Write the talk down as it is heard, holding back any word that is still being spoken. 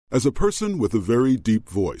As a person with a very deep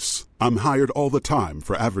voice, I'm hired all the time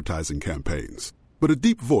for advertising campaigns. But a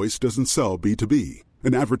deep voice doesn't sell B2B,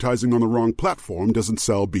 and advertising on the wrong platform doesn't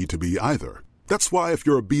sell B2B either. That's why if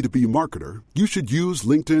you're a B2B marketer, you should use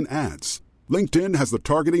LinkedIn ads. LinkedIn has the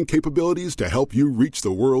targeting capabilities to help you reach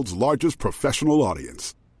the world's largest professional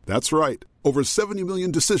audience. That's right, over 70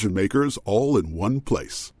 million decision makers all in one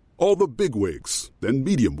place. All the big wigs, then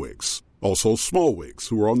medium wigs, also small wigs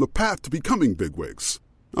who are on the path to becoming big wigs.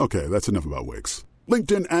 Okay, that's enough about wigs.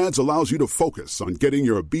 LinkedIn ads allows you to focus on getting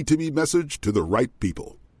your B2B message to the right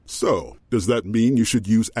people. So, does that mean you should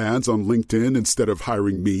use ads on LinkedIn instead of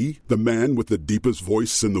hiring me, the man with the deepest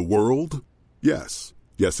voice in the world? Yes.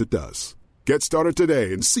 Yes, it does. Get started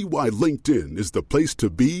today and see why LinkedIn is the place to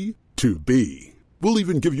be to be. We'll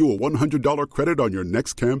even give you a $100 credit on your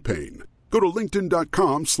next campaign. Go to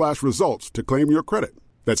linkedin.com/results to claim your credit.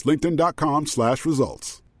 That's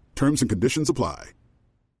linkedin.com/results. Terms and conditions apply.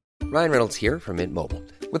 Ryan Reynolds here from Mint Mobile.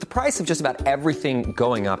 With the price of just about everything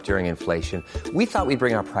going up during inflation, we thought we'd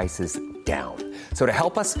bring our prices down. So to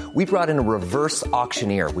help us, we brought in a reverse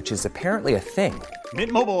auctioneer, which is apparently a thing.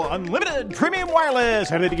 Mint Mobile Unlimited Premium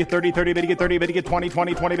Wireless. How to get 30, 30, bit to get 30, bit to get 20,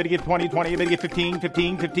 20, 20, bit to get 20, 20, bit to get 15,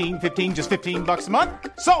 15, 15, 15, just $15 a month?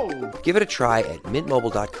 Sold! Give it a try at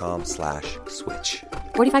mintmobile.com/switch.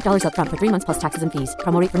 $45 up front for 3 months plus taxes and fees.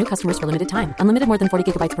 Promo rate for new customers for limited time. Unlimited more than 40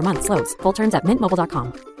 gigabytes per month. Slows full terms at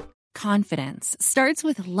mintmobile.com. Confidence starts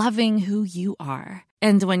with loving who you are.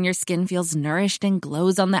 And when your skin feels nourished and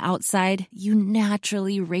glows on the outside, you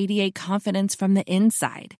naturally radiate confidence from the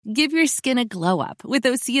inside. Give your skin a glow up with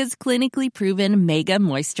Osea's clinically proven Mega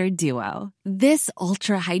Moisture Duo. This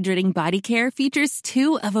ultra-hydrating body care features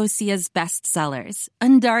 2 of Osea's best sellers,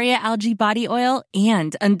 Undaria Algae Body Oil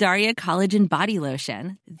and Undaria Collagen Body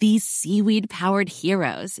Lotion. These seaweed-powered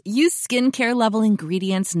heroes use skincare-level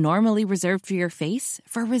ingredients normally reserved for your face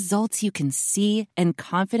for results you can see and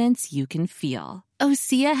confidence you can feel.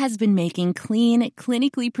 Osea has been making clean,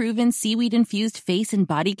 clinically proven seaweed-infused face and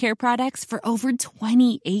body care products for over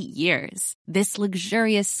 28 years. This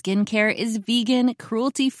luxurious skincare is vegan,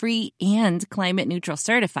 cruelty-free, and climate-neutral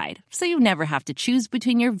certified, so you never have to choose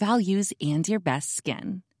between your values and your best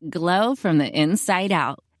skin. Glow from the inside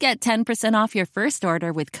out. Get 10% off your first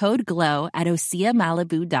order with code GLOW at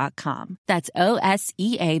OseaMalibu.com. That's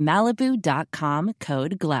OSEA Malibu.com,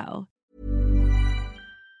 code GLOW.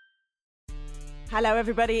 Hello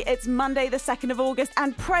everybody, it's Monday the 2nd of August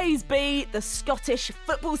and praise be, the Scottish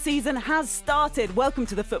football season has started. Welcome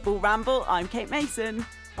to the Football Ramble. I'm Kate Mason.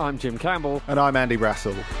 I'm Jim Campbell. And I'm Andy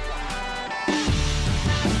Brassel.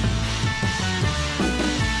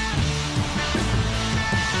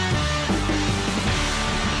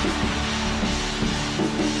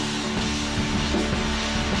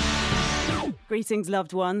 Greetings,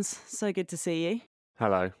 loved ones. So good to see you.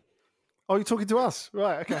 Hello. Oh, you're talking to us?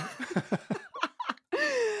 Right, okay.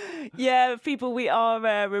 Yeah, people, we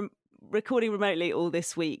are recording remotely all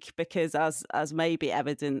this week because, as may be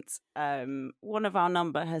evident, one of our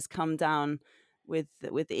number has come down with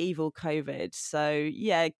the evil COVID. So,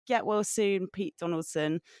 yeah, get well soon, Pete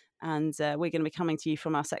Donaldson. And we're going to be coming to you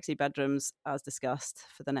from our sexy bedrooms, as discussed,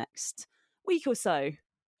 for the next week or so.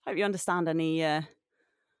 Hope you understand any,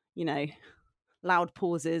 loud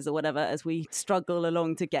pauses or whatever as we struggle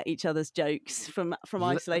along to get each other's jokes from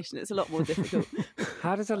isolation. It's a lot more difficult.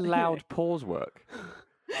 How does a loud pause work?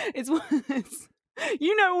 It's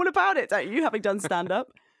you know all about it, don't you? Having done stand up.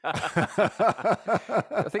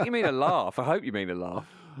 I think you mean a laugh. I hope you mean a laugh.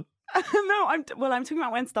 No, I'm talking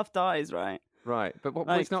about when stuff dies, right? Right, but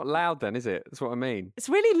it's not loud then, is it? That's what I mean. It's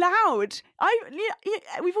really loud.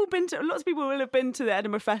 We've all been to. Lots of people will have been to the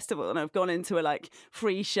Edinburgh Festival and have gone into a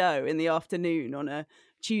free show in the afternoon on a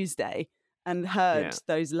Tuesday and heard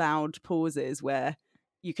those loud pauses where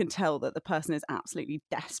you can tell that the person is absolutely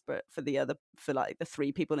desperate for the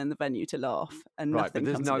 3 people in the venue to laugh and right, nothing but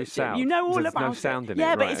there's comes no of it. sound. You know all there's about no sound it. in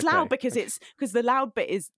Yeah, it. but Right, it's loud because the loud bit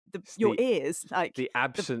is your ears, the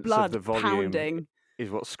absence the blood of the volume pounding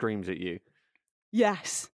is what screams at you.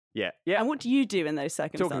 Yes. Yeah. And what do you do in those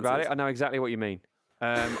circumstances? Talking about it, I know exactly what you mean.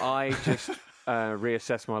 I just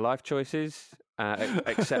reassess my life choices,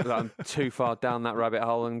 accept that I'm too far down that rabbit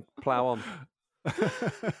hole and plough on.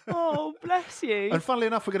 Oh, bless you. And funnily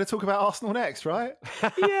enough, we're going to talk about Arsenal next, right?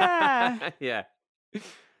 Yeah. Yeah.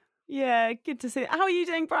 Yeah, good to see. How are you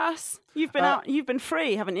doing, Brass? You've been out. You've been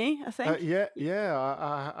free, haven't you? I think. I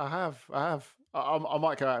have. I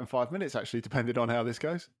might go out in 5 minutes, actually, depending on how this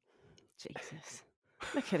goes. Jesus,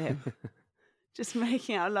 look at him. Just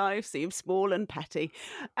making our lives seem small and petty.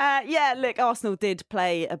 Look, Arsenal did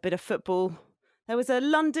play a bit of football. There was a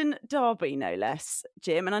London derby, no less,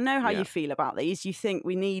 Jim, and I know how Yeah. you feel about these. You think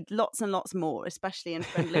we need lots and lots more, especially in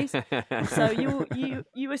friendlies. So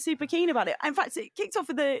you were super keen about it. In fact, it kicked off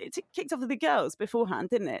with the girls beforehand,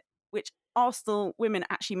 didn't it? Which Arsenal women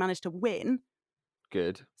actually managed to win.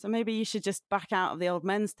 Good. So maybe you should just back out of the old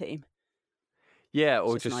men's team. Yeah,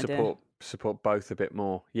 or It's just just an idea. support both a bit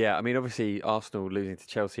more. Yeah, I mean, obviously Arsenal losing to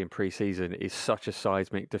Chelsea in pre-season is such a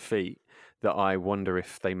seismic defeat that I wonder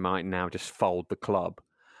if they might now just fold the club.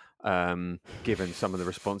 Given some of the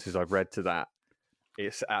responses I've read to that,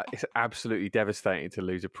 it's absolutely devastating to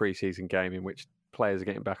lose a pre-season game in which players are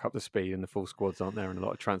getting back up to speed and the full squads aren't there and a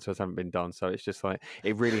lot of transfers haven't been done. So it's just like,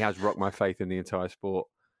 it really has rocked my faith in the entire sport.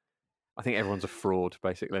 I think everyone's a fraud,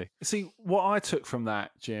 basically. See, what I took from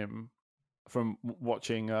that, Jim, from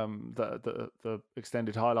watching the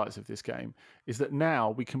extended highlights of this game, is that now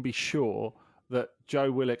we can be sure that Joe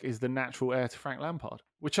Willock is the natural heir to Frank Lampard,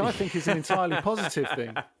 which I think is an entirely positive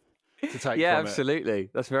thing to take Yeah, from absolutely.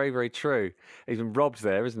 That's very, very true. He's been robbed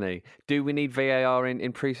there, isn't he? Do we need VAR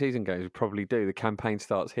in pre-season games? We probably do. The campaign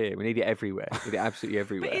starts here. We need it everywhere. We need it absolutely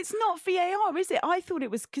everywhere. But it's not VAR, is it? I thought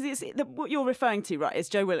it was because what you're referring to, right? Is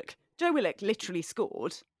Joe Willock. Joe Willock literally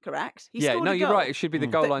scored, correct? He scored a you're goal right. It should be the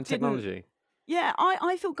goal that line didn't- technology. Yeah,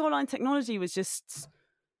 I thought goal line technology was just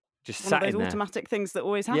Just one sat of in those there. automatic things that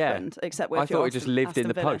always Yeah. happened, except with I thought it just lived in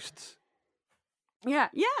the posts. Yeah,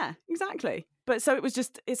 exactly. But so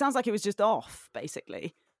it sounds like it was just off,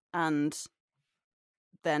 basically. And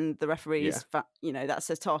then the referees, that's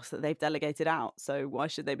a task that they've delegated out. So why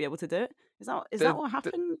should they be able to do it? Is that what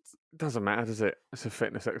happened? Doesn't matter, does it? It's a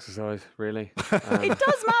fitness exercise, really. It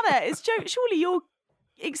does matter. It's Joe. Surely you're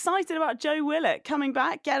excited about Joe Willock coming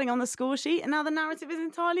back, getting on the score sheet, and now the narrative is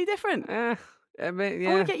entirely different. I mean,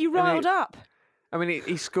 I want to get you riled up. I mean,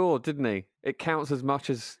 he scored, didn't he? It counts as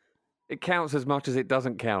much as it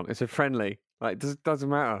doesn't count. It's a friendly. Like, it doesn't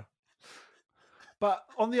matter. But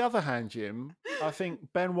on the other hand, Jim, I think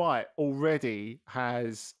Ben White already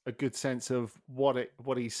has a good sense of what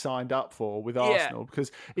he signed up for with Arsenal,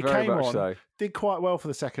 because he very came much on, so. did quite well for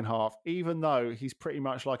the second half, even though he's pretty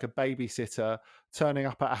much like a babysitter turning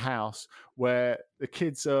up at a house where the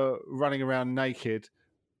kids are running around naked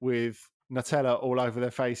with Nutella all over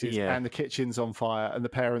their faces and the kitchen's on fire, and the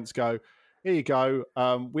parents go, "Here you go.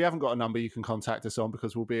 We haven't got a number you can contact us on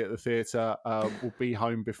because we'll be at the theatre. We'll be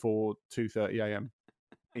home before 2:30 a.m."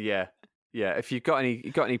 Yeah. If you've got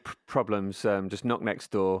any problems, just knock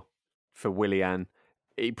next door for Willian.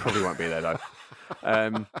 He probably won't be there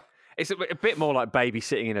though. It's a bit more like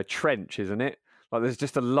babysitting in a trench, isn't it? Like there's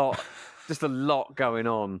just a lot going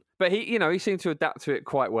on. But he seemed to adapt to it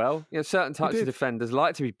quite well. Certain types of defenders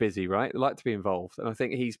like to be busy, right? They like to be involved, and I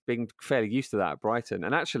think he's been fairly used to that at Brighton.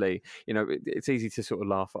 And actually, it's easy to sort of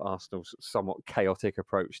laugh at Arsenal's somewhat chaotic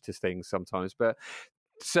approach to things sometimes, but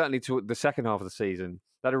certainly to the second half of the season,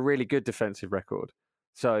 they had a really good defensive record.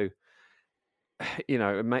 So,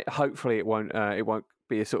 hopefully it won't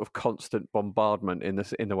be a sort of constant bombardment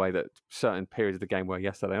in the way that certain periods of the game were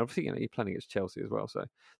yesterday. And obviously, you're playing against Chelsea as well, so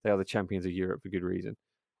they are the champions of Europe for good reason.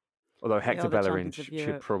 Although Hector Bellerin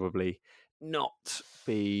should probably not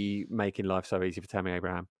be making life so easy for Tammy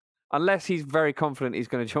Abraham, unless he's very confident he's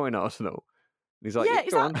going to join Arsenal. He's like,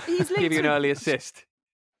 he's give you an early assist.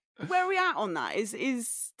 Where are we at on that?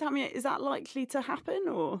 Is Tammy? Is that likely to happen,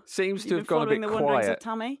 or seems to have gone a bit the wanderings of quiet?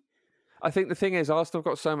 Tammy? I think the thing is, Arsenal have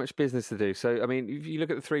got so much business to do. So, I mean, if you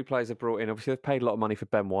look at the three players they've brought in, obviously they've paid a lot of money for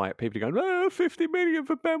Ben White. People are going, 50 million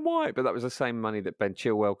for Ben White. But that was the same money that Ben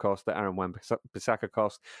Chilwell cost, that Aaron Wan-Bissaka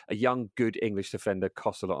cost. A young, good English defender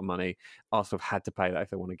costs a lot of money. Arsenal have had to pay that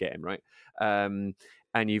if they want to get him, right?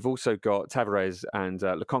 And you've also got Tavares and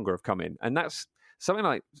Lokonga have come in. And that's something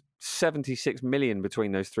like 76 million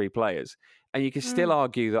between those three players. And you can still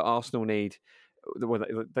argue that Arsenal need...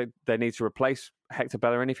 They need to replace Hector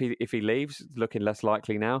Bellerin if he leaves. It's looking less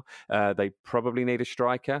likely now. They probably need a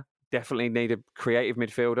striker. Definitely need a creative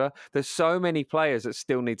midfielder. There's so many players that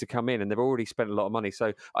still need to come in, and they've already spent a lot of money.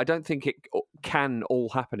 So I don't think it can all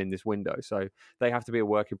happen in this window. So they have to be a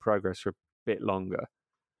work in progress for a bit longer.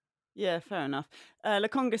 Yeah, fair enough.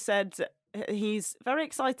 Lokonga said he's very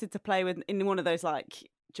excited to play in one of those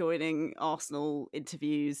joining Arsenal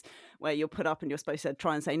interviews where you're put up and you're supposed to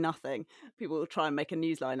try and say nothing. People will try and make a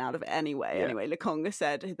newsline out of it anyway. Yeah. Anyway, Lokonga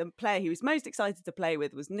said the player he was most excited to play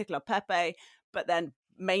with was Nicola Pepe, but then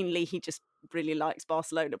mainly he just really likes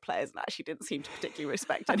Barcelona players and actually didn't seem to particularly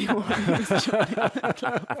respect anyone who was joining the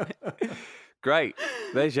club. Great.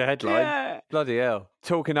 There's your headline. Yeah. Bloody hell.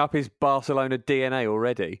 Talking up his Barcelona DNA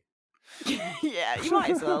already. Yeah, you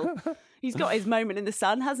might as well. He's got his moment in the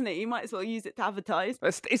sun, hasn't he? You might as well use it to advertise.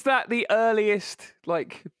 Is that the earliest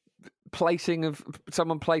placing of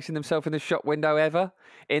someone placing themselves in the shop window ever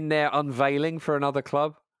in their unveiling for another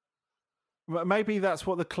club? Maybe that's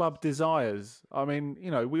what the club desires. I mean,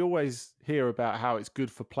 we always hear about how it's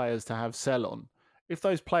good for players to have sell-on. If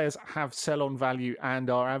those players have sell-on value and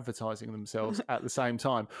are advertising themselves at the same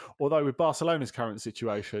time, although with Barcelona's current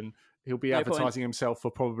situation, he'll be advertising himself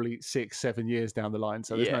for probably 6-7 years down the line.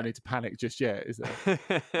 So there's no need to panic just yet, is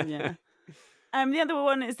there? Yeah. The other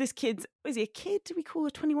one is this kid. Is he a kid? Do we call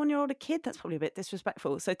a 21-year-old a kid? That's probably a bit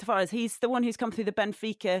disrespectful. So Tavares, he's the one who's come through the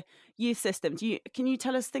Benfica youth system. Can you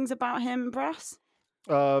tell us things about him, Brass?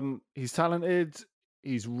 He's talented.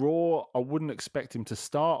 He's raw. I wouldn't expect him to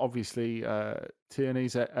start. Obviously,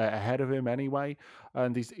 Tierney's ahead of him anyway,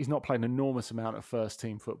 and he's not playing an enormous amount of first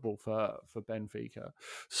team football for Benfica.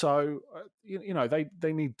 So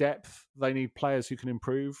they need depth. They need players who can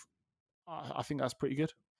improve. I think that's pretty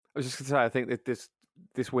good. I was just going to say, I think that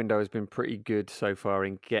this window has been pretty good so far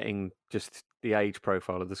in getting just the age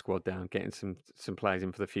profile of the squad down, getting some players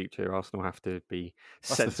in for the future. Arsenal have to be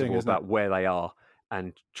sensible about where they are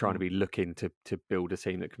and trying to be looking to build a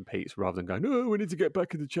team that competes rather than going, we need to get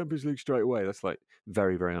back in the Champions League straight away. That's like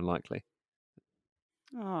very, very unlikely.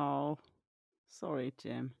 Oh, sorry,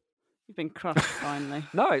 Jim. You've been crushed finally.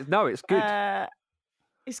 No, it's good.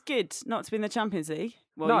 It's good not to be in the Champions League.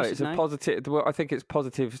 Well, no, it's a positive. Well, I think it's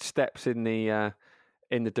positive steps in the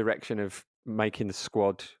direction of making the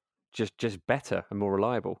squad just better and more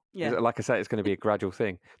reliable. Yeah. Like I say, it's going to be a gradual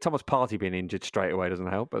thing. Thomas Partey being injured straight away doesn't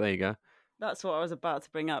help, but there you go. That's what I was about to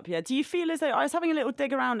bring up. Yeah. Do you feel as though I was having a little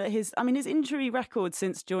dig around at his injury record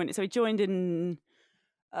since joining? So he joined in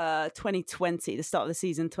 2020, the start of the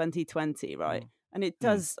season 2020, right? And it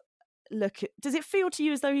does does it feel to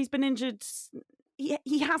you as though he's been injured?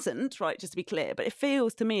 He hasn't, right, just to be clear, but it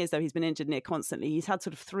feels to me as though he's been injured near constantly. He's had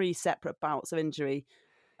sort of 3 separate bouts of injury,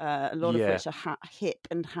 a lot of which are hip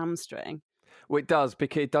and hamstring. Well, it does,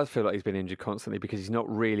 because it does feel like he's been injured constantly because he's not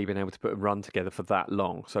really been able to put a run together for that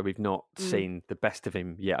long. So we've not seen the best of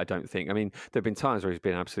him yet, I don't think. I mean, there have been times where he's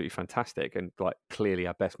been absolutely fantastic and like clearly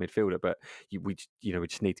our best midfielder, but we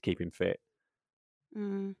just need to keep him fit.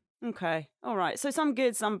 Okay. All right. So some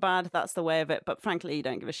good, some bad. That's the way of it. But frankly, you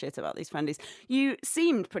don't give a shit about these friendlies. You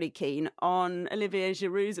seemed pretty keen on Olivier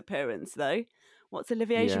Giroud's appearance, though. What's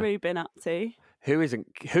Olivier Giroud been up to? Who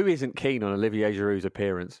isn't keen on Olivier Giroud's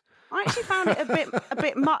appearance? I actually found it a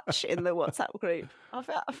bit much in the WhatsApp group. I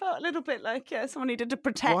felt a little bit like someone needed to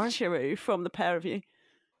protect Giroud from the pair of you.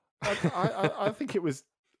 I think it was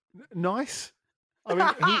nice. I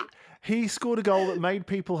mean, he scored a goal that made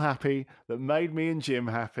people happy, that made me and Jim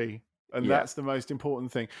happy, and that's the most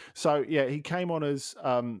important thing. So, he came on as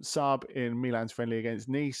sub in Milan's friendly against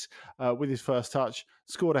Nice with his first touch,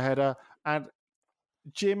 scored a header, and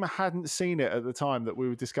Jim hadn't seen it at the time that we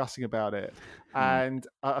were discussing about it. And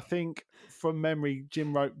I think from memory,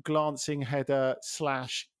 Jim wrote glancing header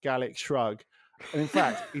 / Gallic shrug. And in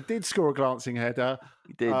fact, he did score a glancing header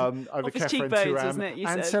over Kefren Turam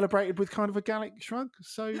and celebrated with kind of a Gallic shrug.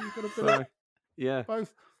 So you've got a bit of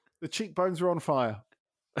both. The cheekbones were on fire.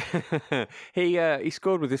 He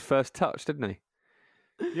scored with his first touch, didn't he?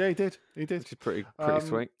 Yeah, he did. Which is pretty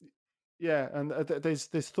sweet. Yeah, and there's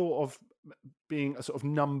this thought of being a sort of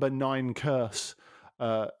number 9 curse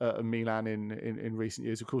at Milan in recent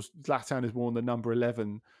years. Of course, Zlatan has worn the number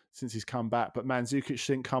 11 since he's come back, but Mandzukic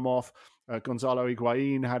didn't come off. Gonzalo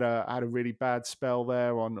Higuain had a really bad spell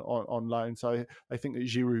there on loan, so I think that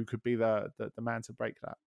Giroud could be the man to break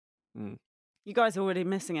that. You guys are already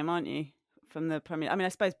missing him, aren't you? From the Premier. I mean, I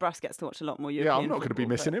suppose Brass gets to watch a lot more European. Yeah, I'm not going to be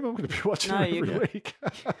missing him. I'm going to be watching him every week.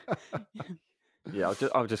 Yeah,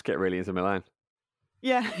 I'll just get really into Milan.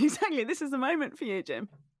 Yeah, exactly. This is the moment for you, Jim,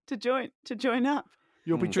 to join up.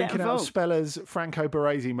 You'll be drinking out of Speller's Franco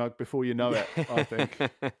Baresi mug before you know it, I think.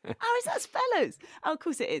 Oh, is that Speller's? Oh, of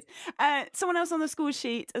course it is. Someone else on the score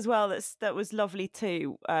sheet as well that was lovely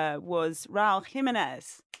too was Raul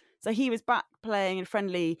Jimenez. So he was back playing in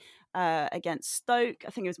friendly against Stoke. I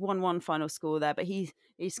think it was 1-1 final score there, but he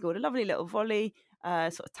scored a lovely little volley,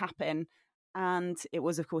 sort of tap in. And it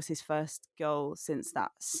was, of course, his first goal since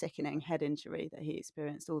that sickening head injury that he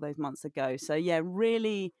experienced all those months ago. So, yeah,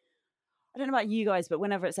 really, I don't know about you guys, but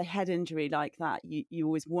whenever it's a head injury like that, you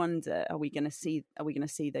always wonder, are we going to see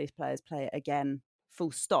those players play it again,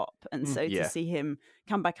 full stop? And so to see him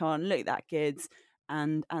come back on, look that good,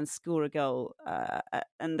 and score a goal,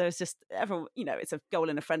 and there's just everyone, it's a goal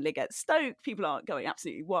in a friendly against Stoke. People aren't going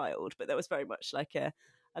absolutely wild, but there was very much like a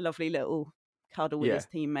lovely little cuddle with his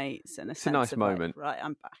teammates and it's a nice moment. Like, right,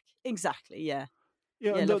 I'm back. Exactly, yeah.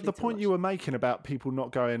 Yeah, the point you were making about people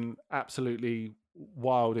not going absolutely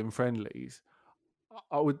wild in friendlies,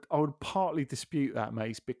 I would partly dispute that,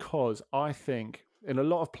 Mace, because I think in a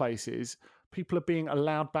lot of places people are being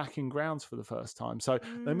allowed back in grounds for the first time. So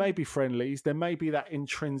there may be friendlies, there may be that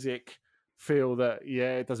intrinsic feel that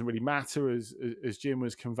it doesn't really matter, as Jim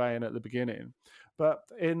was conveying at the beginning. But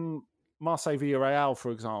in Marseille Villarreal,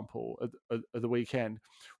 for example, at the weekend,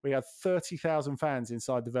 we had 30,000 fans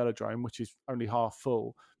inside the Velodrome, which is only half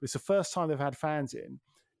full. It's the first time they've had fans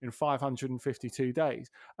in 552 days.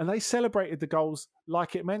 And they celebrated the goals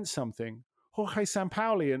like it meant something. Jorge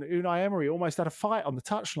Sampaoli and Unai Emery almost had a fight on the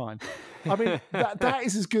touchline. I mean, that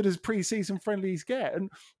is as good as pre-season friendlies get.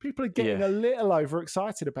 And people are getting a little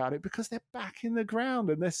overexcited about it because they're back in the ground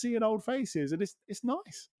and they're seeing old faces, and it's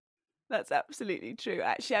nice. That's absolutely true.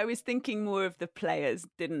 Actually, I was thinking more of the players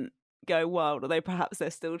didn't go wild, although perhaps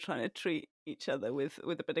they're still trying to treat each other with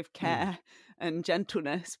a bit of care and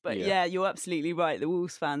gentleness. But yeah, you're absolutely right. The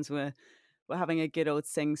Wolves fans were having a good old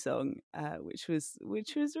sing song, which was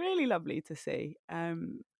really lovely to see.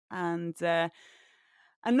 And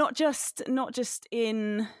not just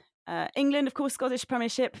in England, of course. Scottish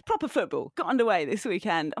Premiership, proper football got underway this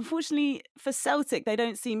weekend. Unfortunately for Celtic, they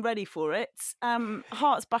don't seem ready for it.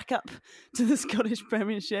 Hearts back up to the Scottish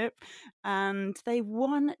Premiership, and they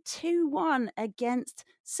won 2-1 against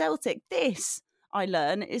Celtic. This, I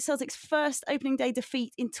learn, is Celtic's first opening day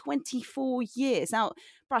defeat in 24 years. Now,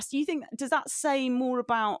 Brass, do you think, does that say more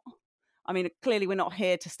about, I mean, clearly we're not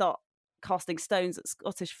here to start casting stones at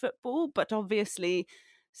Scottish football, but obviously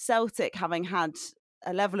Celtic, having had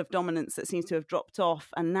a level of dominance that seems to have dropped off,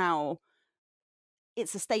 and now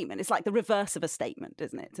it's a statement. It's like the reverse of a statement,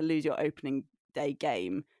 isn't it? To lose your opening day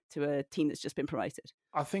game to a team that's just been promoted.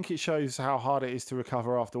 I think it shows how hard it is to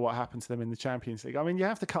recover after what happened to them in the Champions League. I mean, you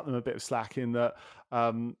have to cut them a bit of slack in that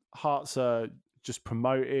Hearts are just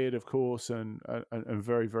promoted, of course, and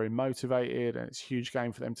very, very motivated, and it's a huge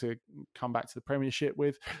game for them to come back to the Premiership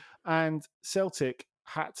with. And Celtic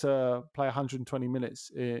had to play 120 minutes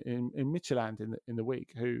in Midtjylland in the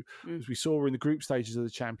week, who, as we saw, were in the group stages of the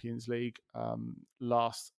Champions League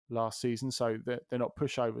last season, so they're not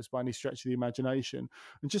pushovers by any stretch of the imagination.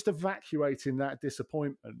 And just evacuating that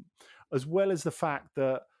disappointment, as well as the fact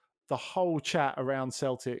that the whole chat around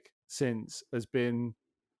Celtic since has been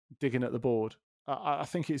digging at the board. I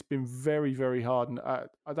think it's been very, very hard, and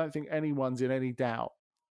I don't think anyone's in any doubt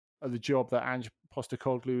of the job that Ange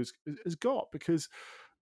Postecoglou has got, because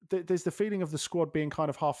there's the feeling of the squad being kind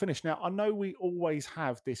of half finished. Now, I know we always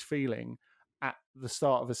have this feeling at the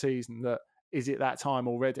start of a season that, is it that time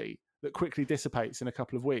already, that quickly dissipates in a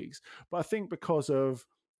couple of weeks. But I think because of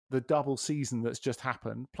the double season that's just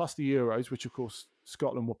happened, plus the Euros, which of course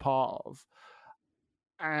Scotland were part of,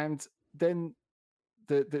 and then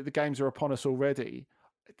the games are upon us already,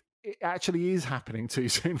 it actually is happening too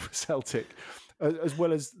soon for Celtic, as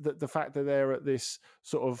well as the fact that they're at this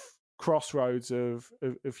sort of crossroads of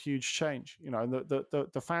huge change. You know,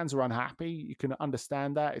 the fans are unhappy. You can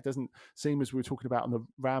understand that. It doesn't seem, as we were talking about on the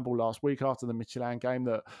ramble last week after the Midtjylland game,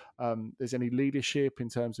 that there's any leadership in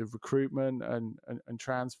terms of recruitment and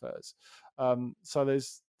transfers. So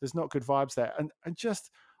there's not good vibes there. And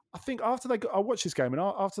just, I think I watched this game, and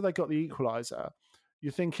after they got the equaliser,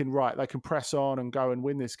 you're thinking, right, they can press on and go and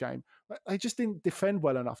win this game. But they just didn't defend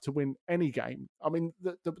well enough to win any game. I mean,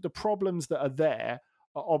 the problems that are there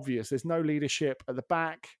are obvious. There's no leadership at the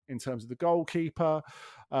back in terms of the goalkeeper.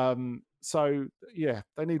 So, yeah,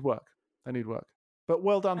 they need work. But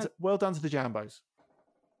well done to the Jambos.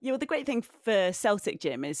 Yeah, well, the great thing for Celtic,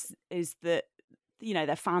 Jim, is that, you know,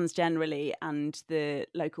 their fans generally and the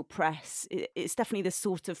local press, it's definitely the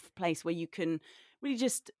sort of place where you can really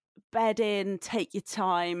just bed in, take your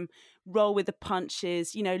time, roll with the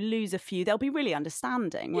punches, you know, lose a few. They'll be really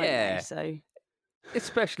understanding, won't they? So,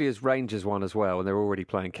 especially as Rangers won as well, and they're already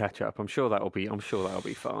playing catch up. I'm sure that'll be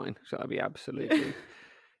fine. So that'll be absolutely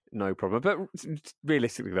no problem. But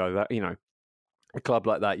realistically, though, that, you know, a club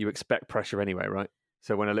like that, you expect pressure anyway, right?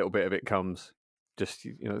 So when a little bit of it comes, just,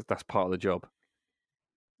 you know, that's part of the job.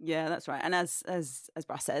 Yeah, that's right. And as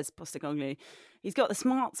Brass says, Postecoglou, he's got the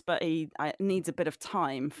smarts, but he needs a bit of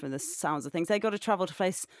time for the sounds of things. They got to travel to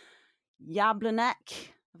face Jablonec.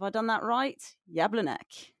 Have I done that right?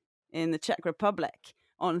 Jablonec in the Czech Republic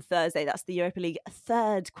on Thursday. That's the Europa League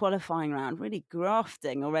third qualifying round. Really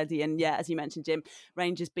grafting already. And yeah, as you mentioned, Jim,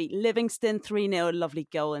 Rangers beat Livingston 3-0. A lovely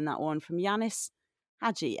goal in that one from Yanis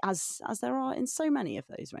Hadji, as there are in so many of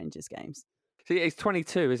those Rangers games. See, he's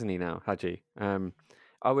 22, isn't he now, Hadji?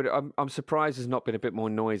 I'm surprised there's not been a bit more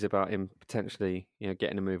noise about him potentially, you know,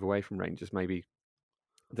 getting a move away from Rangers. Maybe,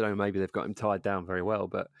 I don't know, maybe they've got him tied down very well,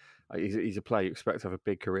 but he's a player you expect to have a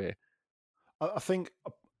big career. I think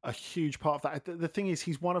a huge part of that. The thing is,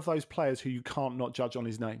 he's one of those players who you can't not judge on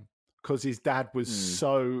his name because his dad was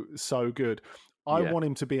so good. I want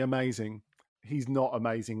him to be amazing. He's not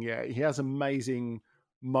amazing yet. He has amazing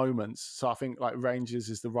moments, so I think like Rangers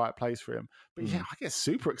is the right place for him. But I get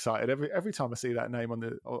super excited every time I see that name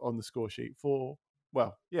on the score sheet for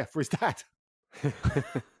his dad.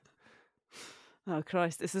 Oh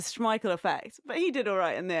Christ, it's a Schmeichel effect, but he did all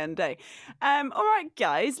right in the end day. All right,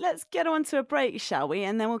 guys, let's get on to a break, shall we?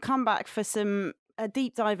 And then we'll come back for a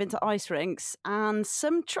deep dive into ice rinks and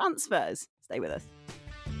some transfers. Stay with us.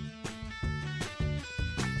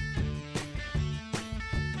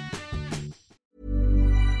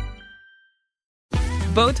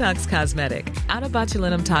 Botox Cosmetic, out of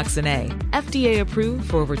botulinum toxin A, FDA approved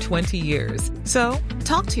for over 20 years. So,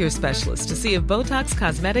 talk to your specialist to see if Botox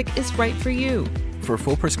Cosmetic is right for you. For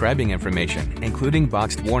full prescribing information, including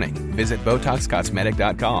boxed warning, visit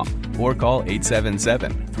BotoxCosmetic.com or call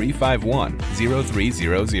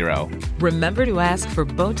 877-351-0300. Remember to ask for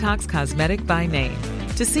Botox Cosmetic by name.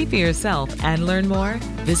 To see for yourself and learn more,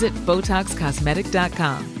 visit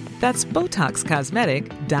BotoxCosmetic.com. That's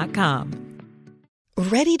BotoxCosmetic.com.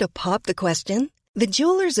 Ready to pop the question? The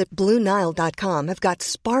jewelers at BlueNile.com have got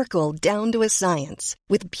sparkle down to a science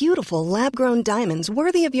with beautiful lab-grown diamonds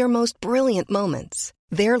worthy of your most brilliant moments.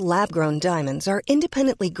 Their lab-grown diamonds are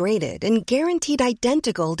independently graded and guaranteed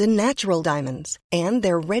identical to natural diamonds, and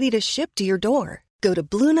they're ready to ship to your door. Go to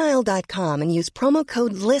BlueNile.com and use promo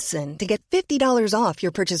code LISTEN to get $50 off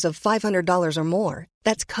your purchase of $500 or more.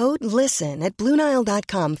 That's code LISTEN at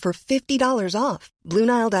BlueNile.com for $50 off.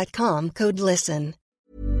 BlueNile.com, code LISTEN.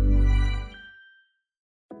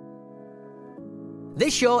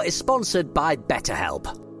 This show is sponsored by BetterHelp.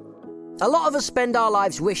 A lot of us spend our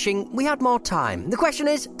lives wishing we had more time. The question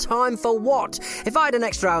is, time for what? If I had an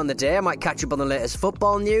extra hour in the day, I might catch up on the latest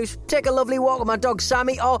football news, take a lovely walk with my dog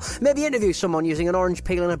Sammy, or maybe interview someone using an orange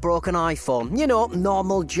peel and a broken iPhone. You know,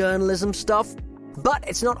 normal journalism stuff. But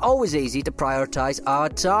it's not always easy to prioritise our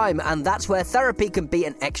time, and that's where therapy can be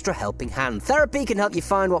an extra helping hand. Therapy can help you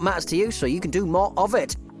find what matters to you so you can do more of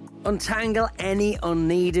it. Untangle any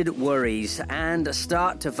unneeded worries and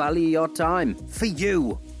start to value your time for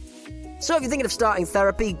you. So if you're thinking of starting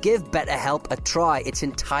therapy, give BetterHelp a try. It's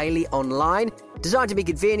entirely online, designed to be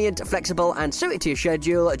convenient, flexible and suited to your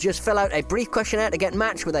schedule. Just fill out a brief questionnaire to get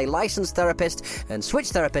matched with a licensed therapist and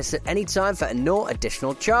switch therapists at any time for no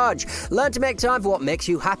additional charge. Learn to make time for what makes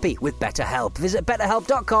you happy with BetterHelp. Visit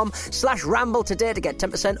betterhelp.com/ramble today to get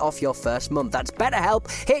 10% off your first month. That's BetterHelp,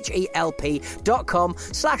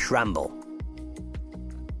 HELP.com/ramble.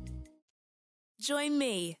 Join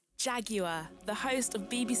me, Jaguar, the host of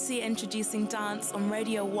BBC Introducing Dance on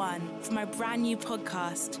Radio 1, for my brand new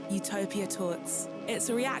podcast, Utopia Talks. It's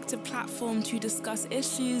a reactive platform to discuss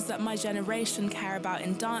issues that my generation care about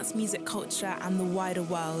in dance music culture and the wider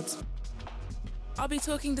world. I'll be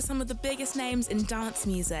talking to some of the biggest names in dance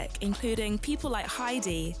music, including people like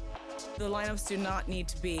Heidi. The lineups do not need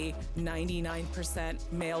to be 99%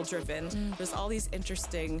 male-driven. There's all these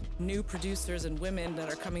interesting new producers and women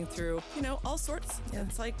that are coming through, all sorts. Yeah.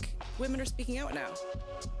 It's like women are speaking out now.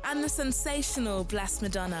 And the sensational Bless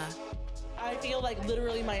Madonna. I feel like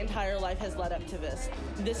literally my entire life has led up to this.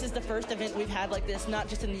 This is the first event we've had like this, not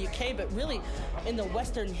just in the UK, but really in the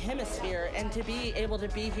Western Hemisphere. And to be able to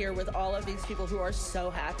be here with all of these people who are so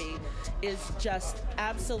happy is just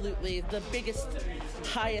absolutely the biggest,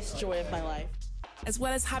 highest joy of my life. As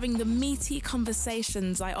well as having the meaty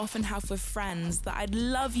conversations I often have with friends that I'd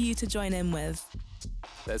love you to join in with.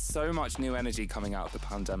 There's so much new energy coming out of the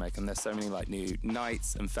pandemic, and there's so many new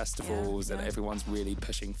nights and festivals, and everyone's really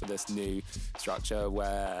pushing for this new structure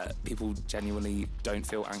where people genuinely don't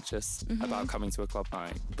feel anxious about coming to a club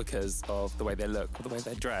night because of the way they look or the way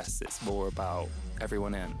they dress. It's more about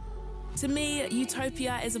everyone in. To me,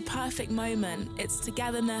 Utopia is a perfect moment. It's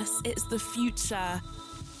togetherness, it's the future.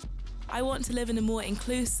 I want to live in a more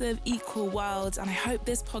inclusive, equal world, and I hope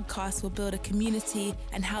this podcast will build a community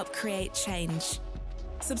and help create change.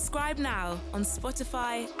 Subscribe now on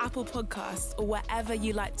Spotify, Apple Podcasts, or wherever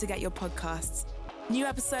you like to get your podcasts. New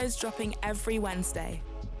episodes dropping every Wednesday.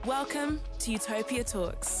 Welcome to Utopia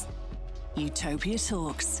Talks. Utopia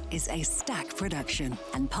Talks is a Stack production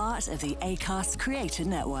and part of the Acast Creator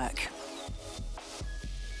Network.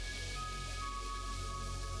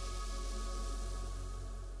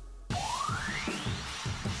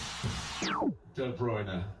 De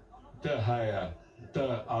Bruyne, De Gea,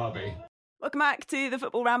 De Arby. Welcome back to the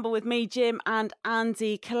Football Ramble with me, Jim and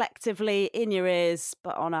Andy, collectively in your ears,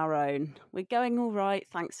 but on our own. We're going all right,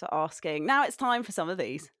 thanks for asking. Now it's time for some of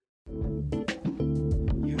these.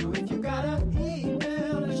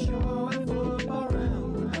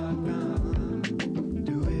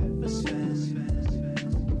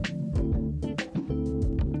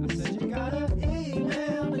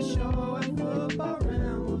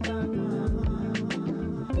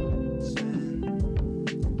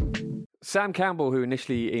 Sam Campbell, who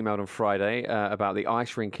initially emailed on Friday about the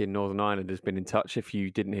ice rink in Northern Ireland, has been in touch. If you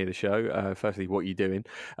didn't hear the show, firstly, what are you doing?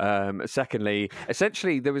 Secondly,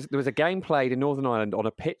 essentially, there was a game played in Northern Ireland on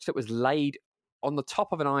a pitch that was laid on the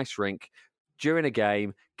top of an ice rink during a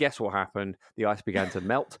game. Guess what happened? The ice began to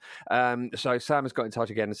melt. So Sam has got in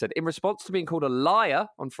touch again and said, in response to being called a liar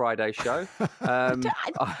on Friday's show... I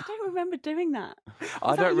don't remember doing that.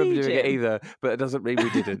 I don't remember doing it either, but it doesn't mean we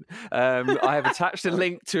didn't. I have attached a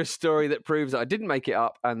link to a story that proves that I didn't make it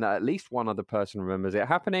up and that at least one other person remembers it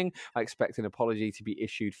happening. I expect an apology to be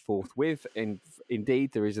issued forthwith.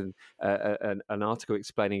 Indeed, there is an article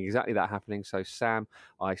explaining exactly that happening. So, Sam,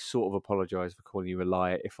 I sort of apologise for calling you a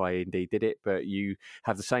liar if I indeed did it, but you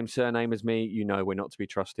have the same surname as me. You know we're not to be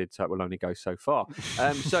trusted, so it will only go so far.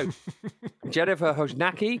 So, Jennifer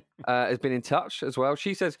Hojnacki has been in touch as well.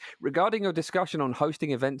 She says, regarding your discussion on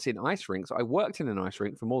hosting events in ice rinks, I worked in an ice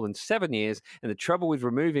rink for more than 7 years, and the trouble with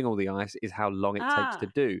removing all the ice is how long it takes to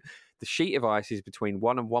do. The sheet of ice is between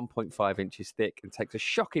 1 and 1.5 inches thick and takes a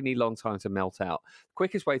shockingly long time to melt out. The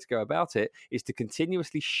quickest way to go about it is to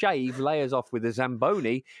continuously shave layers off with a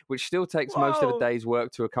Zamboni, which still takes most of a day's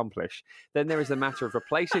work to accomplish. Then there is the matter of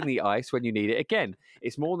replacing the ice when you need it again.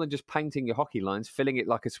 It's more than just painting your hockey lines, filling it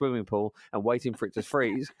like a swimming pool and waiting for it to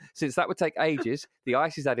freeze. Since that would take ages, the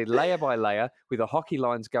ice is added layer by layer with the hockey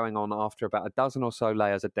lines going on after about a dozen or so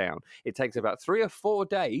layers are down. It takes about 3 or 4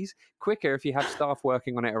 days, quicker if you have staff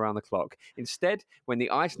working on it around the clock. Instead, when the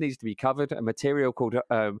ice needs to be covered, a material called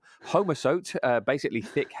homosote, basically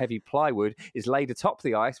thick, heavy plywood, is laid atop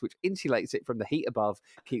the ice, which insulates it from the heat above,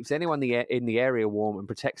 keeps anyone in the area warm, and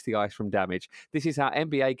protects the ice from damage. This is how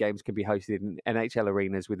NBA games can be hosted in NHL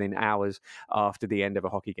arenas within hours after the end of a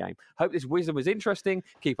hockey game. Hope this wisdom was interesting.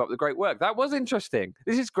 Keep up the great work. That was interesting.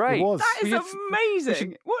 This is great. It was. That is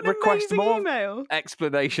amazing. What an amazing email.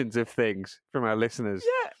 Explanations of things from our listeners.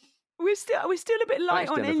 Yeah. We're still a bit light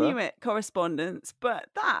Thanks, on Jennifer. Inuit correspondence, but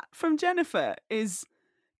that from Jennifer is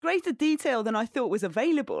greater detail than I thought was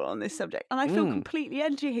available on this subject, and I feel completely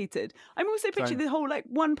educated. I'm also picturing the whole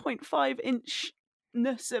 1.5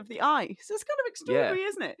 inchness of the ice. It's kind of extraordinary,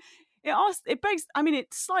 isn't it? It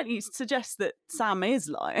slightly suggests that Sam is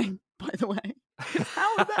lying, by the way.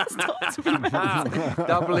 How has that started to be melted?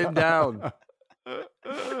 Doubling down.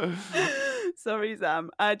 Sorry, Sam.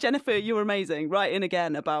 Jennifer, you're amazing. Write in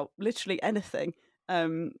again about literally anything.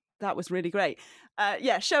 That was really great.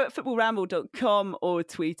 Show at footballramble.com or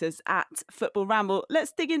tweet us at footballramble.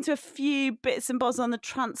 Let's dig into a few bits and bobs on the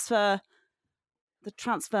transfer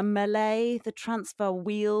melee, the transfer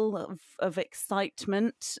wheel of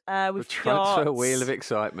excitement. Wheel of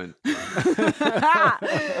excitement.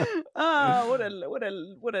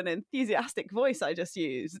 What an enthusiastic voice I just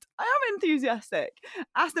used. I am enthusiastic.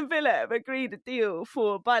 Aston Villa have agreed a deal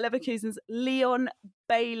for Bayer Leverkusen's Leon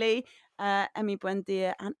Bailey, Emi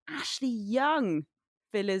Buendia and Ashley Young,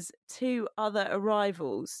 Villa's 2 other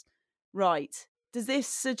arrivals. Right. Does this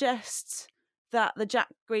suggest that the Jack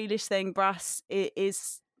Grealish thing, Brass,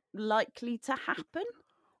 is likely to happen?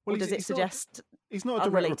 Or does it suggest he's not a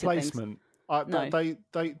direct replacement? No.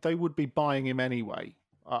 They would be buying him anyway,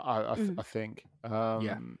 I think.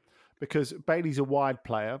 Because Bailey's a wide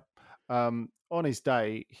player. On his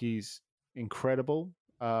day, he's incredible.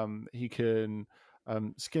 He can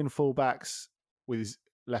skin fullbacks with his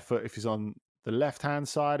left foot if he's on the left-hand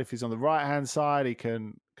side. If he's on the right-hand side, he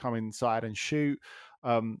can come inside and shoot.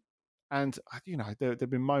 And, there have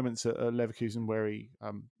been moments at Leverkusen where he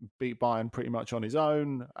beat Bayern pretty much on his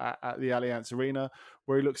own at the Allianz Arena,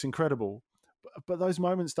 where he looks incredible. But those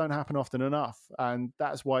moments don't happen often enough. And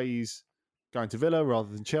that's why he's going to Villa rather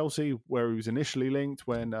than Chelsea, where he was initially linked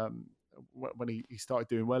when he started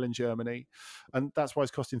doing well in Germany. And that's why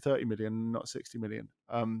he's costing 30 million, not 60 million.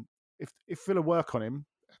 If Villa work on him,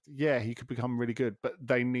 he could become really good. But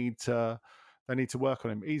they need to work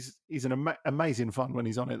on him. He's an amazing fun when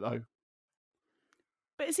he's on it, though.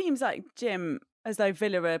 But it seems like, Jim, as though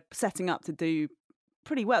Villa are setting up to do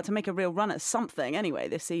pretty well, to make a real run at something anyway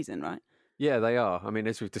this season, right? Yeah, they are. I mean,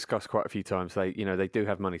 as we've discussed quite a few times, they do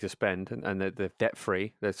have money to spend and they're debt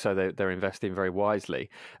free, so they're investing very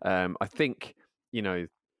wisely. I think they're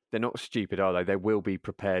not stupid, are they? They will be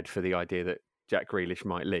prepared for the idea that Jack Grealish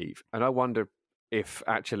might leave, and I wonder if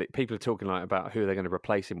actually people are talking about who they're going to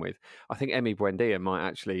replace him with. I think Emi Buendia might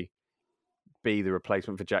actually be the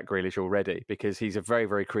replacement for Jack Grealish already, because he's a very,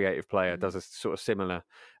 very creative player, does a sort of similar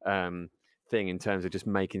thing in terms of just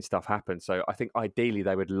making stuff happen. So I think ideally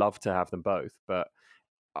they would love to have them both, but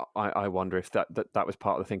I wonder if that was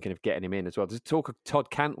part of the thinking of getting him in as well. There's talk of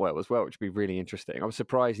Todd Cantwell as well, which would be really interesting. I was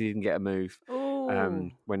surprised he didn't get a move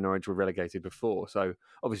when Norwich were relegated before. So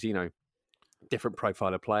obviously, different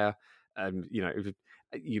profile of player.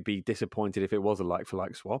 You'd be disappointed if it was a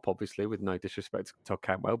like-for-like swap, obviously, with no disrespect to Todd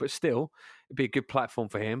Cantwell, but still, it'd be a good platform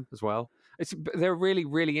for him as well. They're a really,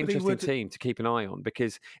 really interesting team to keep an eye on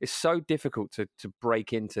because it's so difficult to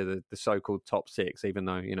break into the so-called top six, even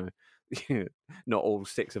though, not all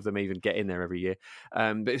six of them even get in there every year.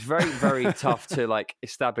 But it's very, very tough to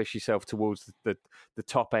establish yourself towards the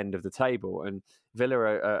top end of the table. And Villa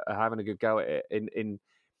are having a good go at it.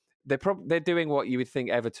 They're doing what you would think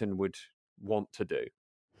Everton would want to do.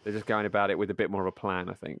 They're just going about it with a bit more of a plan,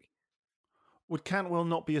 I think. Would Cantwell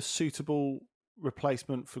not be a suitable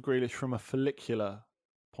replacement for Grealish from a follicular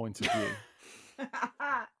point of view?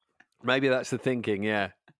 Maybe that's the thinking, yeah.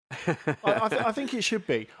 I think it should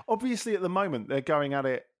be. Obviously, at the moment, they're going at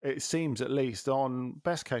it, it seems at least, on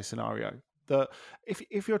best case scenario. That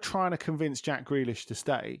if you're trying to convince Jack Grealish to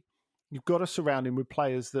stay, you've got to surround him with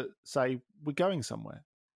players that say, we're going somewhere.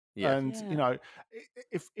 Yeah. And,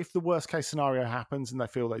 if the worst case scenario happens and they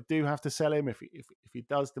feel they do have to sell him, if he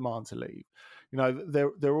does demand to leave,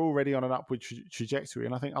 they're already on an upward trajectory.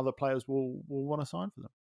 And I think other players will want to sign for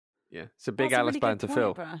them. Yeah, it's a big Alice band to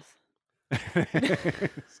fill.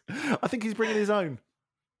 I think he's bringing his own.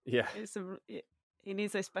 Yeah. He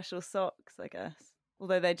needs those special socks, I guess.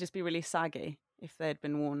 Although they'd just be really saggy if they'd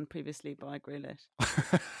been worn previously by Grealish.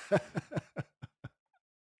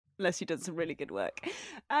 Unless you've done some really good work.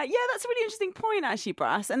 That's a really interesting point, actually,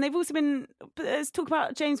 Brass. And they've also been, let's talk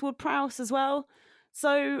about James Ward-Prowse as well.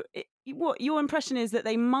 So what your impression is that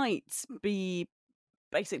they might be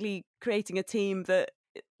basically creating a team that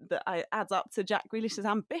adds up to Jack Grealish's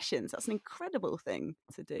ambitions. That's an incredible thing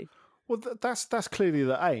to do. Well, that's clearly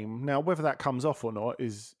the aim. Now, whether that comes off or not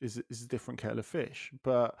is a different kettle of fish.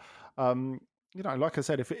 But like I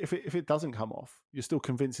said, if it doesn't come off, you're still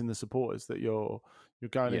convincing the supporters that you're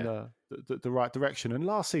going in the right direction. And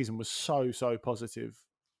last season was so positive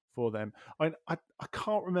for them. I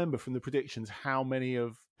can't remember from the predictions how many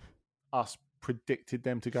of us predicted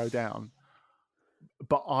them to go down,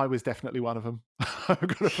 but I was definitely one of them. I'm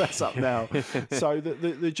going to fess up now. So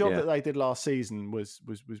the job that they did last season was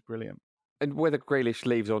brilliant. And whether Grealish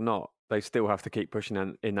leaves or not, they still have to keep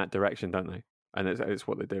pushing in that direction, don't they? And it's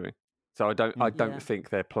what they're doing. So I don't think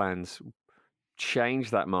their plans change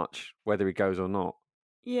that much whether he goes or not.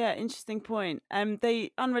 Yeah, interesting point.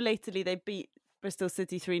 They beat Bristol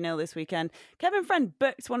City 3-0 this weekend. Kevin Friend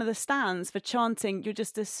booked one of the stands for chanting, "You're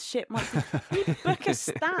just a shit Mike." You book a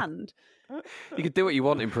stand. You could do what you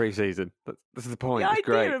want in pre-season. That's the point. The it's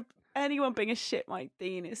great. idea of anyone being a shit Mike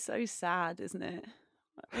Dean is so sad, isn't it?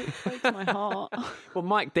 It breaks my heart. Well,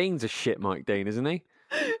 Mike Dean's a shit Mike Dean, isn't he?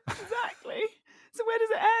 Exactly. So where does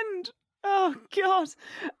it end? Oh, God.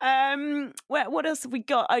 What else have we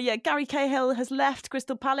got? Oh, yeah, Gary Cahill has left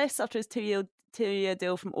Crystal Palace after his two-year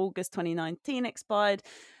deal from August 2019 expired.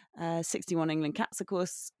 61 England caps, of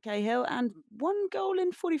course, Cahill, and 1 goal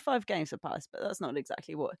in 45 games for Palace, but that's not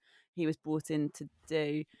exactly what he was brought in to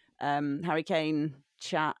do. Harry Kane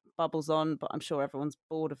chat bubbles on, but I'm sure everyone's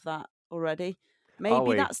bored of that already.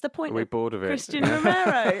 Maybe that's the point. Are we bored of it? Christian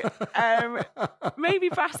Romero. Maybe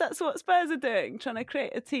perhaps that's what Spurs are doing, trying to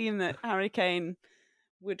create a team that Harry Kane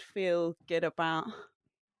would feel good about.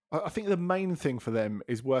 I think the main thing for them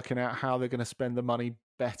is working out how they're going to spend the money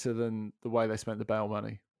better than the way they spent the Bale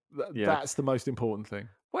money. That's the most important thing.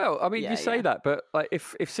 Well, I mean, you say that, but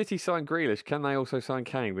if City sign Grealish, can they also sign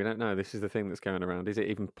Kane? We don't know. This is the thing that's going around. Is it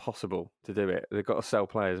even possible to do it? They've got to sell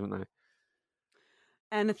players, haven't they?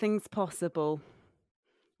 Anything's possible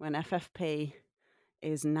when FFP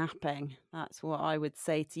is napping. That's what I would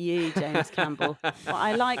say to you, James Campbell. But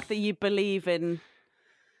I like that you believe in,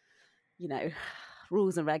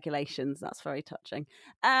 rules and regulations. That's very touching.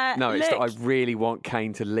 It's that I really want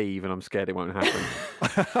Kane to leave and I'm scared it won't happen.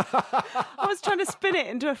 I was trying to spin it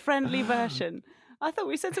into a friendly version. I thought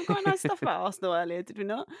we said some quite nice stuff about Arsenal earlier, did we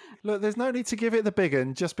not? Look, there's no need to give it the big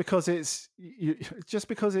one just because it's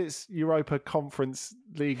Europa Conference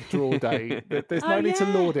League draw day. There's no need to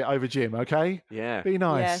lord it over Jim, okay? Yeah. Be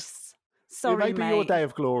nice. Yes. Sorry, it may be your day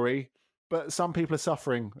of glory, but some people are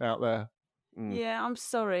suffering out there. Yeah, I'm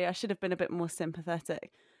sorry. I should have been a bit more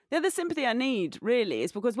sympathetic. The other sympathy I need, really,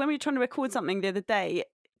 is because when we were trying to record something the other day,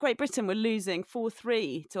 Great Britain were losing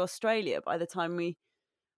 4-3 to Australia by the time we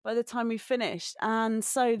finished. And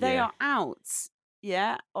so they are out,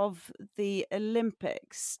 of the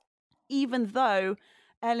Olympics, even though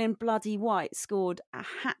Ellen Bloody White scored a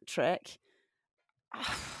hat-trick. I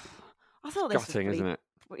thought this gutting, was isn't it?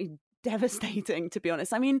 pretty devastating, to be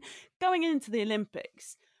honest. I mean, going into the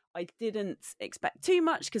Olympics, I didn't expect too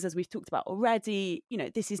much because, as we've talked about already,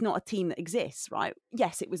 this is not a team that exists, right?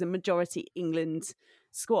 Yes, it was a majority England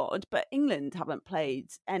squad, but England haven't played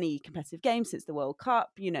any competitive games since the World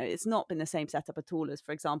Cup. It's not been the same setup at all as,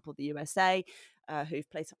 for example, the USA, who've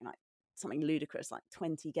played something ludicrous, like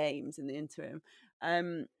 20 games in the interim.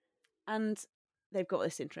 And they've got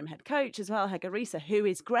this interim head coach as well, Hege Riise, who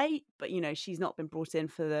is great, but she's not been brought in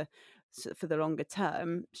for the longer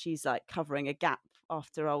term. She's like covering a gap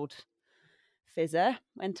after old Fizzer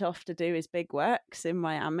went off to do his big works in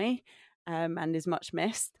Miami, and is much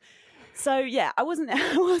missed. So yeah, I wasn't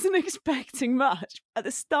expecting much at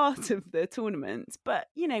the start of the tournament, but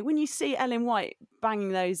when you see Ellen White banging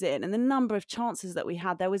those in, and the number of chances that we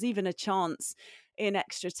had, there was even a chance in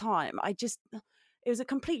extra time. It was a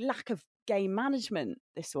complete lack of game management,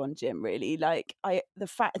 this one, Jim, really. The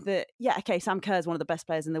fact that, Sam Kerr is one of the best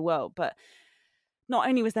players in the world, but not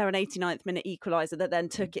only was there an 89th minute equaliser that then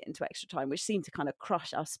took it into extra time, which seemed to kind of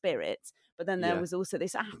crush our spirits, but then there was also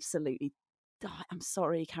this absolutely, I'm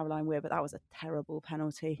sorry, Caroline Weir, but that was a terrible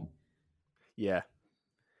penalty. Yeah.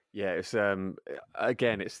 Yeah, it's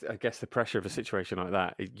again, it's, I guess, the pressure of a situation like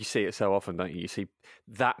that. You see it so often, don't you? You see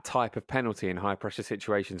that type of penalty in high pressure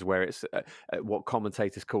situations where it's what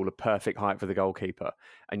commentators call a perfect height for the goalkeeper,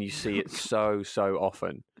 and you see it so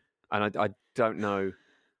often. And I don't know,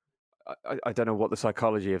 I don't know what the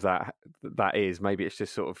psychology of that is. Maybe it's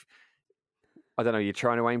just sort of, I don't know, you're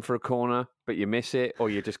trying to aim for a corner, but you miss it, or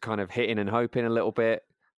you're just kind of hitting and hoping a little bit.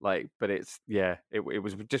 But it's, it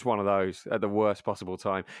was just one of those at the worst possible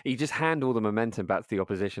time. You just hand all the momentum back to the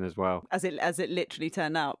opposition as well. As it literally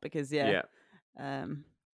turned out, because then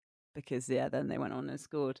they went on and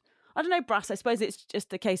scored. I don't know, Brass, I suppose it's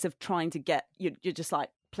just a case of trying to get, you're just like,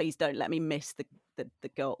 please don't let me miss the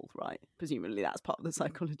goal, right? Presumably that's part of the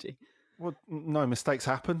psychology. Well, no, mistakes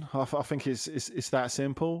happen. I think it's that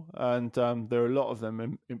simple, and there are a lot of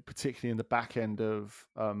them, particularly in the back end of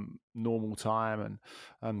normal time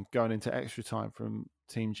and going into extra time from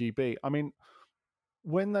Team GB. I mean,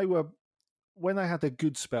 when they had their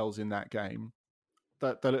good spells in that game, they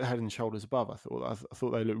looked head and shoulders above. I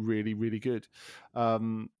thought they looked really, really good.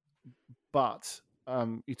 But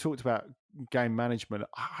you talked about game management.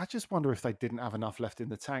 I just wonder if they didn't have enough left in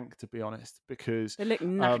the tank, to be honest, because they looked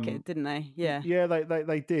knackered, didn't they? Yeah,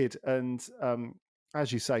 they did. And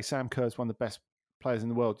as you say, Sam Kerr is one of the best players in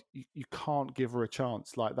the world. You can't give her a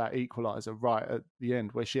chance like that equaliser right at the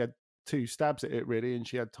end, where she had 2 stabs at it really, and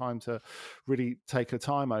she had time to really take her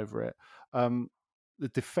time over it. The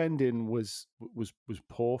defending was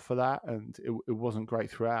poor for that, and it wasn't great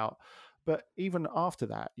throughout. But even after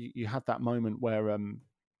that, you had that moment where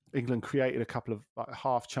England created a couple of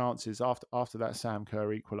half chances after that Sam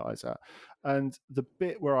Kerr equaliser, and the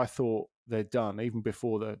bit where I thought they'd done, even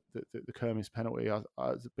before the Kerr missed penalty,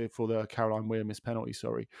 before the Caroline Weir missed penalty,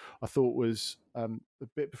 I thought was a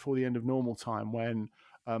bit before the end of normal time when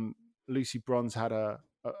Lucy Bronze had a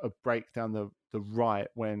break down the right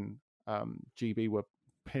when GB were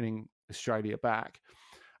pinning Australia back.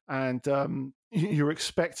 And you're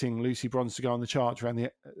expecting Lucy Bronze to go on the charge around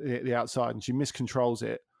the outside, and she miscontrols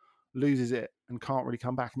it, loses it, and can't really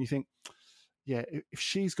come back. And you think, yeah, if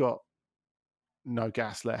she's got no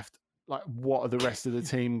gas left, like, what are the rest of the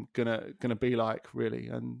team gonna be like, really?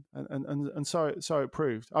 And so it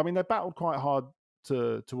proved. I mean, they battled quite hard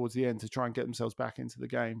towards the end to try and get themselves back into the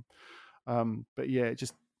game. But yeah, it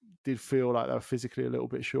just did feel like they were physically a little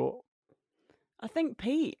bit short. I think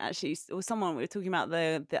Pete, actually, or someone, we were talking about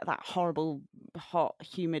that horrible, hot,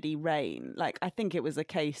 humidy rain. Like, I think it was a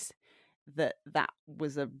case that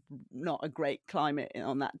was not a great climate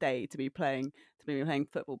on that day to be playing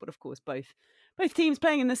football. But of course, both teams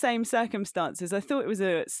playing in the same circumstances. I thought it was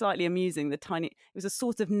a slightly amusing. It was a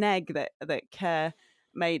sort of neg that Kerr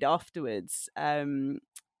made afterwards.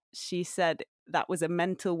 She said, that was a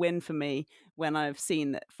mental win for me when I've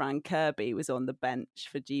seen that Fran Kirby was on the bench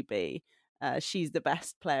for GB. She's the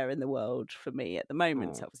best player in the world for me at the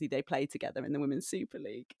moment. So obviously, they play together in the Women's Super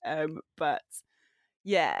League. But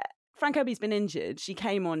yeah, Fran Kirby's been injured. She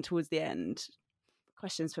came on towards the end.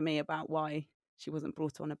 Questions for me about why she wasn't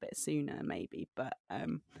brought on a bit sooner, maybe. But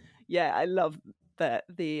yeah, I love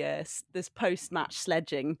this post-match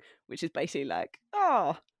sledging, which is basically like,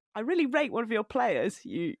 oh, I really rate one of your players.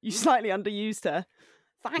 You slightly underused her.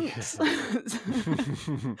 Thanks.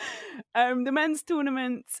 The men's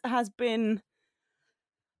tournament has been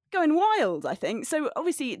going wild, I think. So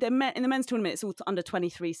obviously, in the men's tournament, it's all under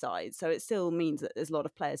 23 sides. So it still means that there's a lot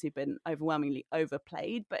of players who've been overwhelmingly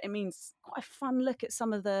overplayed. But it means quite a fun look at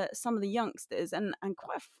some of the youngsters and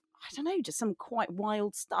quite, I don't know, just some quite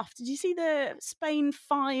wild stuff. Did you see the Spain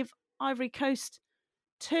 5, Ivory Coast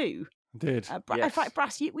 2? Did. In fact,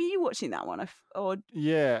 Brass, were you watching that one?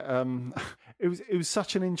 Yeah, it was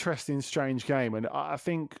such an interesting, strange game, and I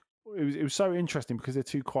think it was so interesting because they're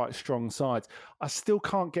two quite strong sides. I still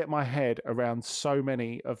can't get my head around so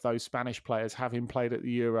many of those Spanish players having played at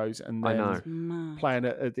the Euros and then playing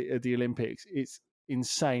at the Olympics. It's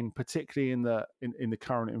insane, particularly in the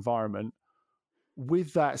current environment.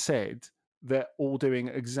 With that said, they're all doing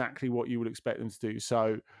exactly what you would expect them to do.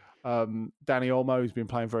 So Dani Olmo has been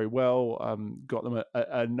playing very well, got them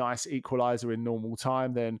a nice equaliser in normal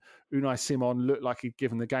time. Then Unai Simon looked like he'd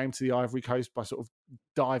given the game to the Ivory Coast by sort of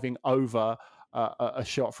diving over a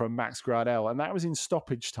shot from Max Gradel, and that was in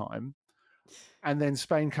stoppage time. And then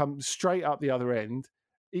Spain come straight up the other end,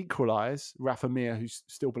 equalise. Rafa Mir, who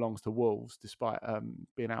still belongs to Wolves despite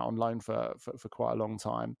being out on loan for quite a long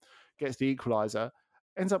time, gets the equaliser,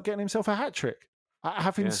 ends up getting himself a hat-trick.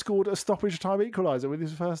 Having scored a stoppage time equaliser with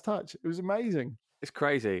his first touch. It was amazing. It's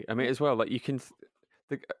crazy. I mean, as well, like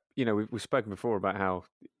we've spoken before about how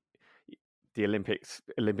the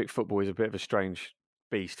Olympic football is a bit of a strange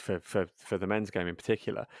beast for the men's game in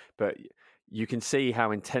particular. But you can see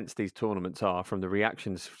how intense these tournaments are from the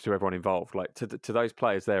reactions to everyone involved. Like to those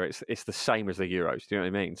players there, it's the same as the Euros. Do you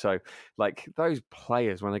know what I mean? So like those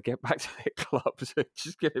players, when they get back to their clubs, are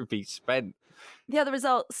just going to be spent. The other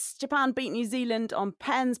results: Japan beat New Zealand on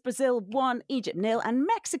pens, Brazil 1, Egypt 0, and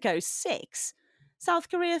Mexico 6, South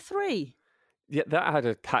Korea 3. Yeah, that had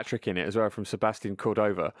a hat-trick in it as well from Sebastian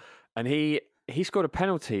Cordova, and he scored a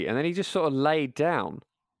penalty, and then he just sort of laid down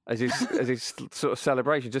as his sort of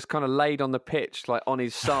celebration, just kind of laid on the pitch, like on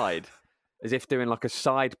his side, as if doing like a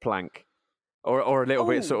side plank. Or a little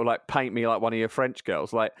bit sort of like paint me like one of your French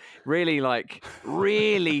girls. Like really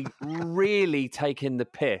taking the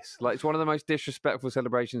piss. Like it's one of the most disrespectful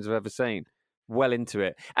celebrations I've ever seen. Well into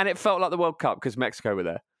it. And it felt like the World Cup because Mexico were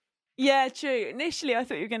there. Yeah, true. Initially, I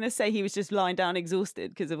thought you were going to say he was just lying down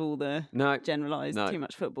exhausted because of all the generalised too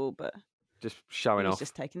much football, but just showing off. He's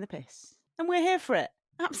just taking the piss. And we're here for it.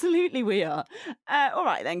 Absolutely we are. All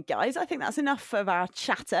right then, guys. I think that's enough of our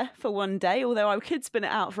chatter for one day, although I could spin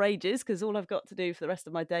it out for ages because all I've got to do for the rest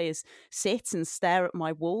of my day is sit and stare at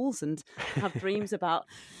my walls and have dreams about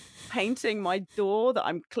painting my door that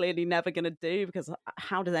I'm clearly never going to do because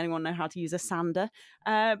how does anyone know how to use a sander?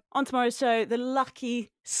 On tomorrow's show, the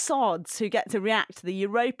lucky sods who get to react to the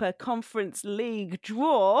Europa Conference League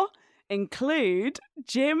draw include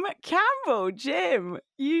Jim Campbell. Jim,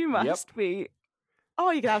 you must be... Oh,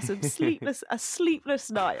 you're going to have a sleepless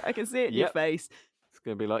night. I can see it in your face. It's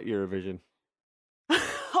going to be like Eurovision.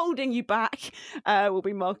 Holding you back will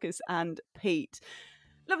be Marcus and Pete.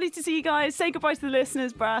 Lovely to see you guys. Say goodbye to the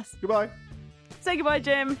listeners, Brass. Goodbye. Say goodbye,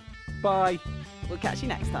 Jim. Bye. We'll catch you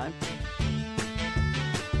next time.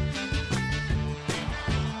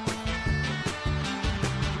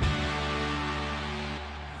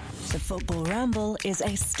 The Football Ramble is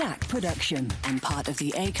a Stack production and part of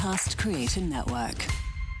the Acast Creator Network.